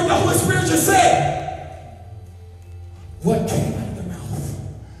hear what the Holy Spirit just said? What came out of the mouth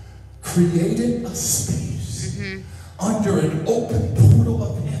created a space under an open portal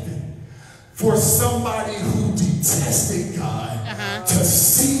of heaven for somebody who detested God to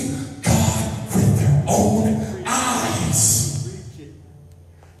see God with their own eyes.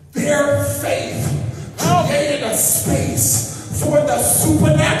 Their faith created a space for the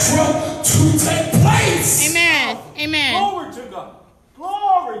supernatural to take place. Amen. Amen. Glory to God.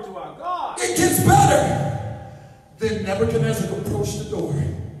 Glory to our God. It gets better. Then Nebuchadnezzar approached the door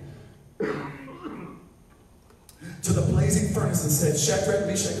to the blazing furnace and said, Shadrach,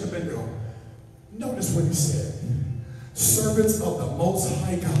 Meshach, and Abednego. Notice what he said. Servants of the Most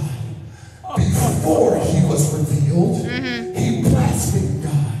High God. Before he was revealed, he blasphemed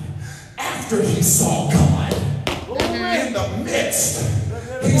God. After he saw God in the midst,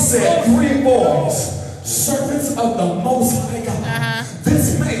 he said, three boys, servants of the Most High God.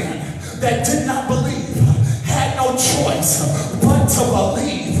 This man that did not believe had no choice but to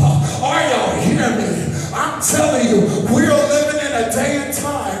believe. Are y'all hearing me? I'm telling you, we're living in a day and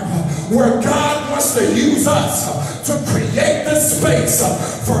time where God wants to use us to create this space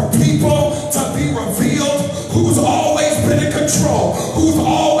for people to be revealed, who's always been in control, who's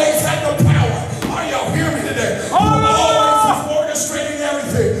always had the power. Are y'all hearing me today? Who always is orchestrating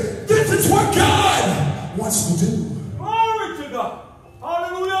everything. This is what God wants to do. Glory to God.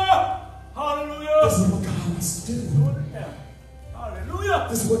 Hallelujah. Hallelujah. This is what God wants to do. Hallelujah.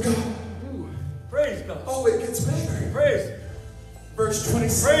 This is what God. Praise God. Oh, it gets better. Praise. Verse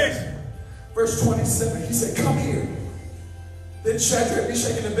 27. Praise. Verse 27. He said, come here. Then Shadrach,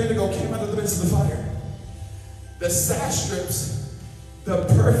 Meshach, and Abednego came out of the midst of the fire. The satraps, the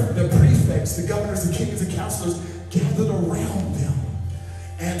prefects, the governors, the kings, the counselors gathered around them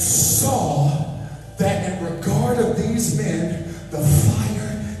and saw that in regard of these men, the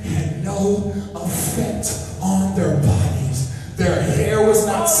fire had no effect on their bodies. Their hair was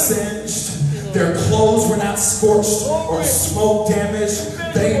not singed. Their clothes were not scorched or smoke damaged.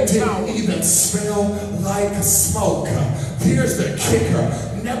 They didn't even smell like smoke. Here's the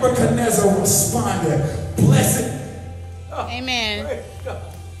kicker. Nebuchadnezzar responded, blessed. Amen.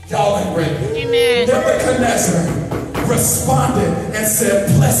 Y'all ain't ready. Amen. Nebuchadnezzar responded and said,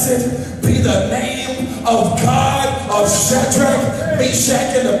 blessed be the name of God of Shadrach,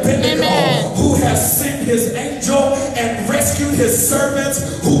 Meshach, and Abednego, Amen. who has sent his angel and rescued his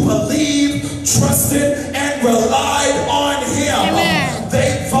servants who believed, trusted, and relied on him. Amen.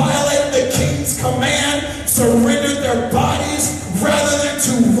 They violated the king's command, surrendered their bodies rather than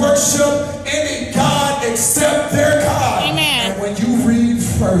to worship any god except their God. Amen. And when you read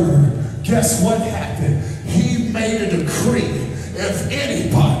further, guess what happened? He made a decree. If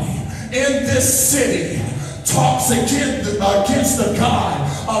anybody in this city talks against the God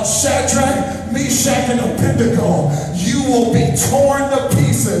of Shadrach, Meshach, and Abednego, you will be torn to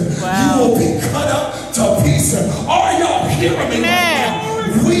pieces. Wow. You will be cut up to pieces. Are y'all hearing me right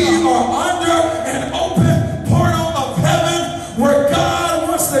now? We are under an open portal of heaven where God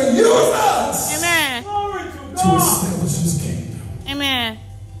wants to use us Amen. Glory to to God. establish his kingdom. Amen.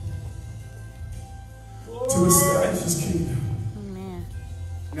 To establish his kingdom. Amen.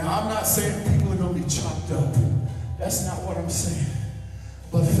 Now, I'm not saying people are going to be chopped up. That's not what I'm saying.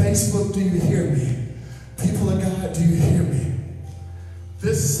 But Facebook, do you hear me? People of God, do you hear me?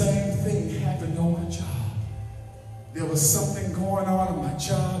 This same thing happened on my job. There was something going on my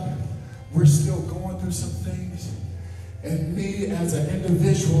job. We're still going through some things. And me as an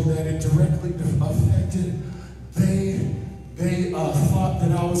individual that it directly affected, they thought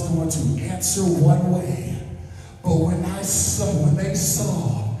that I was going to answer one way. But when they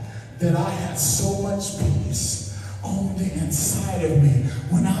saw that I had so much peace on the inside of me,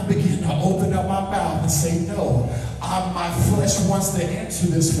 when I began to open up my mouth and say, no, my flesh wants to answer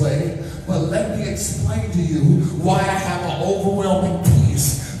this way, but let me explain to you why I have an overwhelming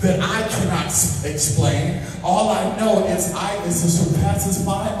peace that I cannot explain. All I know is it surpasses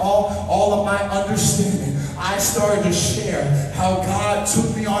all of my understanding. I started to share how God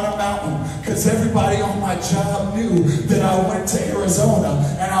took me on a mountain, because everybody on my job knew that I went to Arizona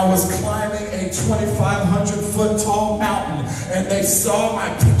and I was climbing a 2,500-foot tall mountain, and they saw my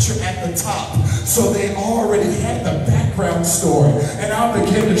picture at the top. So they already had the background story, and I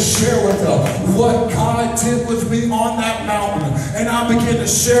began to share with them what God did with me on that mountain, and I began to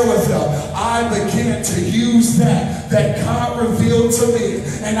share with them. I began to use that God revealed to me,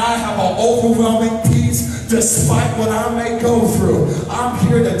 and I have an overwhelming peace despite what I may go through. I'm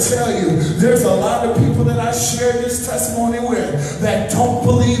here to tell you, there's a lot of people that I share this testimony with that don't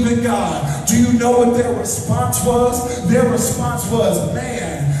believe in God. Do you know what their response was? Their response was,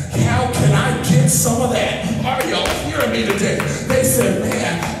 man, how can I get some of that? Are y'all hearing me today? They said,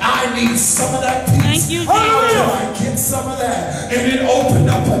 man, I need some of that peace. Thank you, How Jesus. can I get some of that? And it opened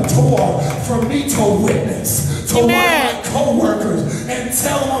up a door for me to witness to one of my co-workers and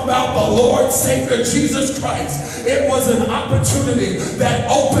tell them about the Lord Savior Jesus Christ. It was an opportunity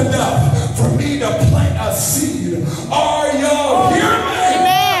that opened up for me to plant a seed. Are y'all hearing me?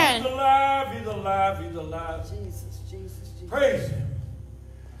 Amen. He's alive, he's alive, he's alive. Jesus, Jesus, Jesus. Praise him.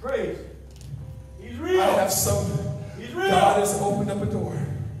 Praise him. He's real. I have some. He's real. God has opened up a door.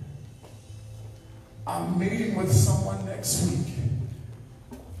 I'm meeting with someone next week.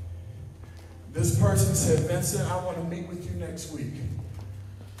 This person said, Vincent, I want to meet with you next week.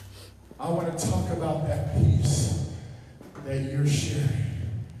 I want to talk about that peace that you're sharing.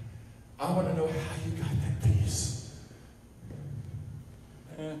 I want to know how you got that peace.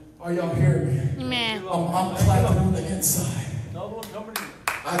 Are y'all hearing me? Amen. I'm clapping on the inside. Another one coming in.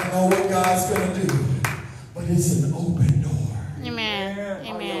 I don't know what God's going to do, but it's an open door. Amen.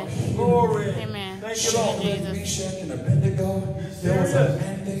 Amen. Glory. Amen. Thank you, Lord. Jesus. Meshach and Abednego, there was a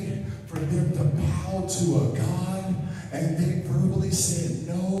mandate for them to bow to a God, and they verbally said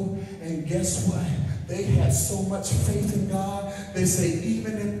no. And guess what? They had so much faith in God, they say,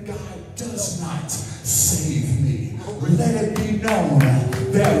 even if God does not save me, let it be known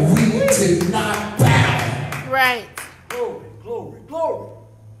that we did not bow. Right. Glory, glory, glory.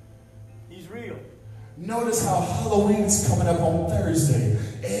 He's real. Notice how Halloween's coming up on Thursday.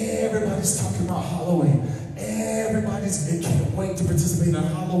 Everybody's talking about Halloween. They can't wait to participate in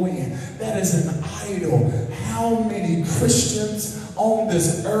Halloween. That is an idol. How many Christians on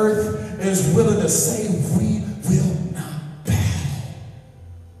this earth is willing to say we will not bow?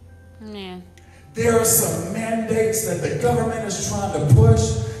 Amen. There are some mandates that the government is trying to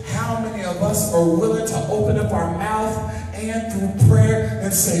push. How many of us are willing to open up our mouth and through prayer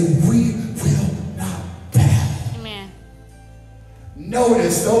and say we will not bow? Amen.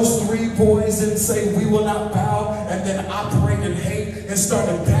 Notice those three boys didn't say we will not bow and then operate in hate and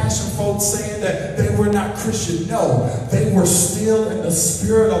started bashing folks saying that they were not Christian. No, they were still in the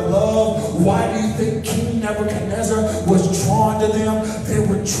spirit of love. Why do you think King Nebuchadnezzar was drawn to them? They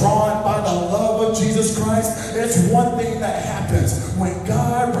were drawn by the love of Jesus Christ. There's one thing that happens when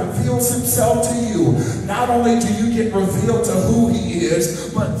God reveals himself to you. Not not only do you get revealed to who he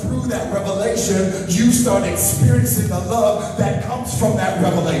is, but through that revelation, you start experiencing the love that comes from that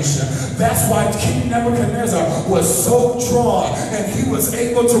revelation. That's why King Nebuchadnezzar was so drawn, and he was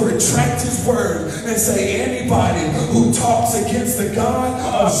able to retract his word and say, anybody who talks against the God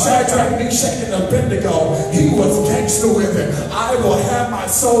of Shadrach, Meshach, and Abednego, he was gangster with it. I will have my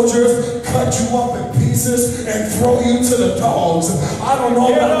soldiers cut you up in pieces and throw you to the dogs. I don't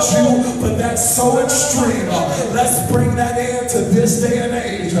know about you, but that's so extreme. Let's bring that into this day and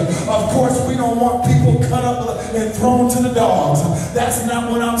age. Of course, we don't want people cut up and thrown to the dogs. That's not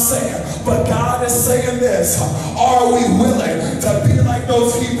what I'm saying. But God is saying this. Are we willing to be like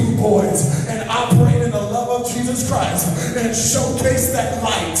those Hebrew boys and operate in the love of Jesus Christ and showcase that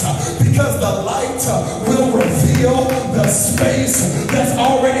light? Because the light will reveal the space that's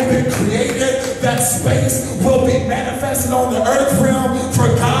already been created. That space will be manifested on the earth realm for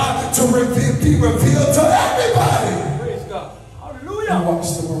God to be revealed to everybody. Praise God. Hallelujah. And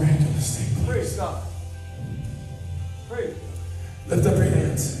watch the miraculous take place. Praise God. Praise. Lift up your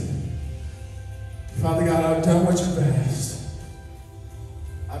hands. Father God, I've done what you've asked.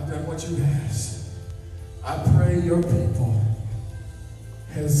 I've done what you've asked. I pray your people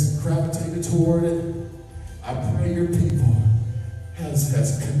has gravitated toward it. I pray your people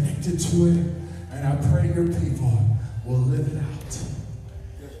has connected to it. And I pray your people will live it out.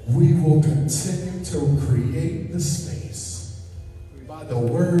 We will continue to create the space by the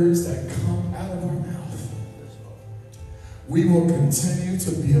words that come out of our mouth. We will continue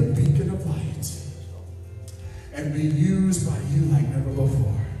to be a beacon of light and be used by you like never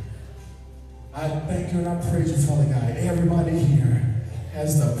before. I thank you and I praise you, Father God. Everybody here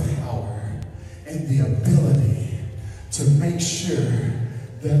has the power and the ability to make sure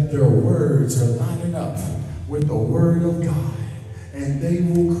that their words are lining up with the word of God, and they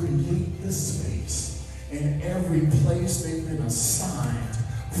will create the space in every place they've been assigned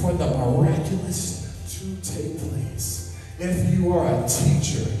for the miraculous to take place. If you are a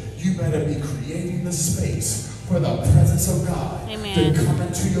teacher, you better be creating the space for the presence of God Amen. to come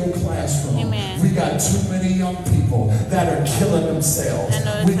into your classroom. Amen. We got too many young people that are killing themselves.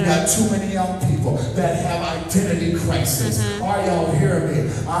 We got too many young people that have identity crisis. Are y'all hearing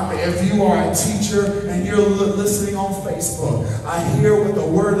me? If you are a teacher and you're listening on Facebook, I hear what the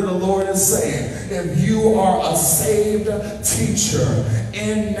word of the Lord is saying. If you are a saved teacher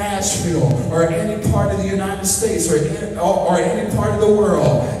in Nashville or any part of the United States or any part of the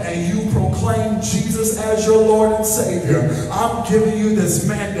world, and you proclaim Jesus as your Lord and Savior, I'm giving you this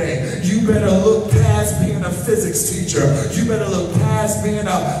mandate. You better look past being a physics teacher. You better look past being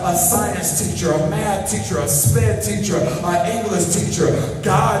a science teacher, a math teacher, a sped teacher, an English teacher.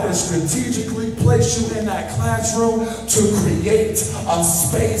 God has strategically placed you in that classroom to create a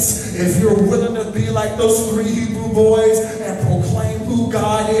space. If you're willing to be like those 3 Hebrew boys and proclaim who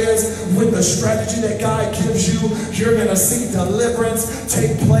God is with the strategy that God gives you, you're going to see deliverance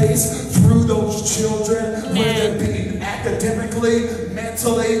take place through those children, whether it be academically,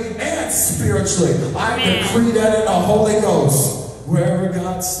 mentally, and spiritually. I decree that in the Holy Ghost. Wherever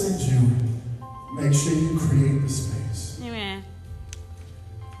God sends you, make sure you create the space. Amen.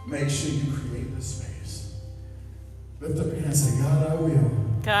 Make sure you create the space. Lift up your hands and say, God, I will.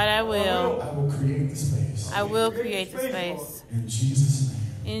 God, I will. I will create the space. I will create the space. In Jesus'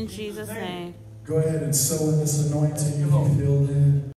 name. In Jesus' name. Go ahead and sow in this anointing if you feel led.